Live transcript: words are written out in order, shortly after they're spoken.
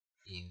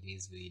in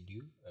this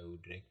video I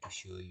would like to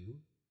show you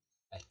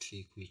a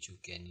trick which you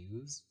can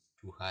use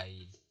to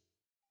hide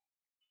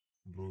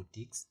blue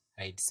ticks,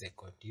 hide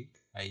second tick,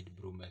 hide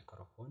blue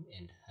microphone,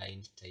 and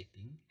hide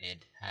typing,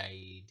 and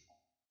hide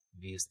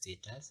view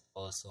status,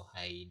 also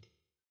hide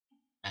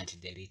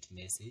and delete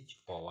message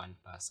for one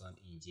person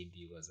in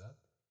GB WhatsApp.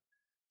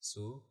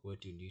 So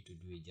what you need to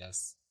do is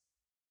just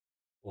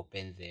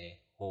open the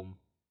home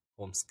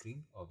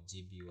screen of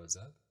GB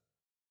WhatsApp,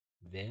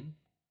 then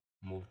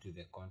move to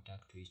the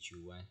contact which you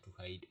want to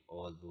hide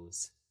all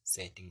those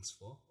settings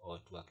for, or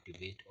to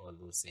activate all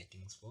those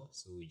settings for.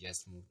 So we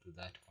just move to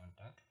that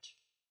contact.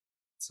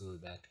 So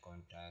that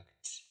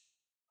contact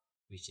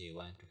which I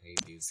want to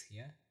hide is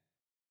here.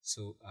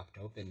 So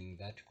after opening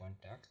that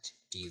contact,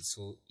 it is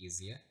so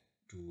easier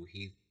to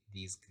hit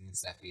this green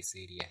surface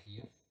area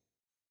here,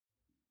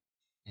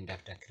 and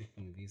after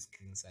clicking this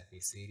green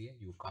surface area,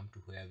 you come to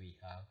where we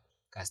have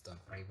custom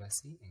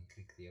privacy and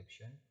click the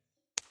option,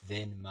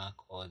 then mark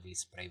all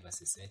these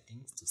privacy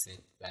settings to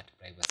set that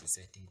privacy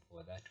setting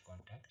for that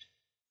contact,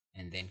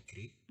 and then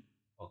click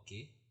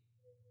OK.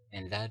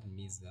 And that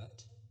means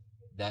that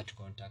that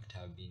contact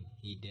have been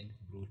hidden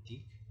blue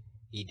tick,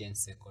 hidden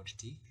second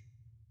tick,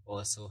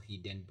 also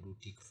hidden blue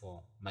tick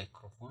for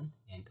microphone,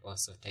 and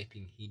also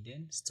typing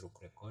hidden,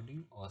 stroke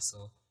recording.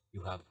 Also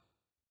you have,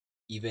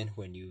 even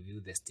when you view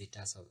the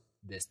status of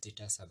the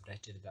status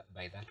updated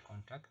by that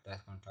contact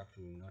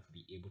will not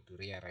be able to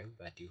realize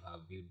that you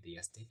have viewed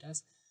their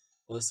status.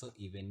 Also,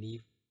 even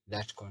if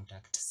that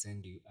contact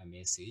send you a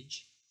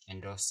message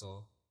and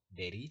also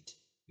delete,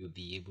 you'll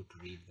be able to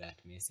read that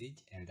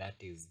message. And that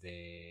is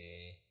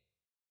the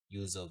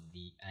use of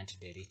the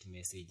anti-delete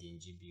message in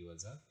GB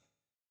WhatsApp.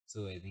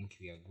 So I think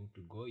we are good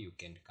to go. You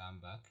can come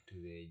back to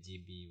the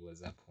GB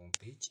WhatsApp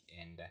homepage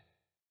and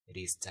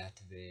restart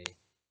the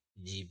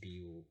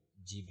GB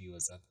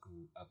WhatsApp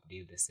to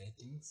update the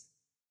settings.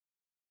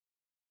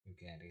 You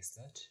can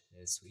restart.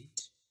 Let's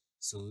wait.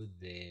 So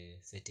the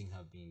setting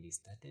have been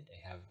restarted.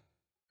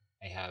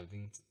 I have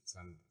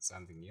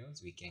something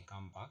else. We can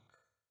come back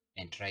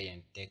and try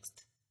and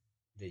text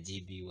the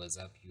GB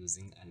WhatsApp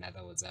using another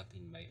WhatsApp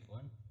in my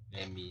phone.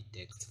 Let me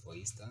text, for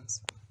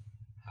instance,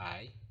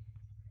 hi.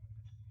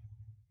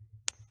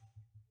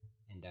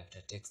 And after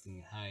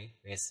texting hi,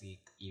 let's see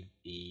if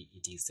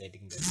it is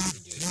sending the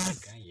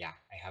message. Yeah,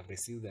 I have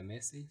received the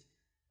message,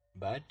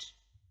 but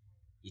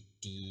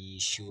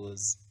it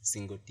shows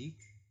single tick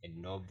and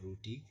no blue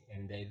tick,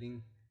 and I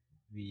think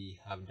we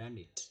have done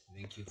it.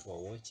 Thank you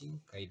for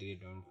watching. Kindly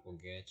don't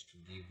forget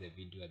to give the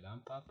video a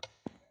thumb up,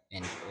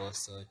 and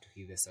also to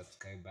hit the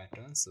subscribe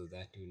button so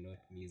that you will not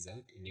miss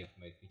out any of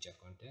my future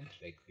content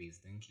like this.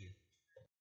 Thank you.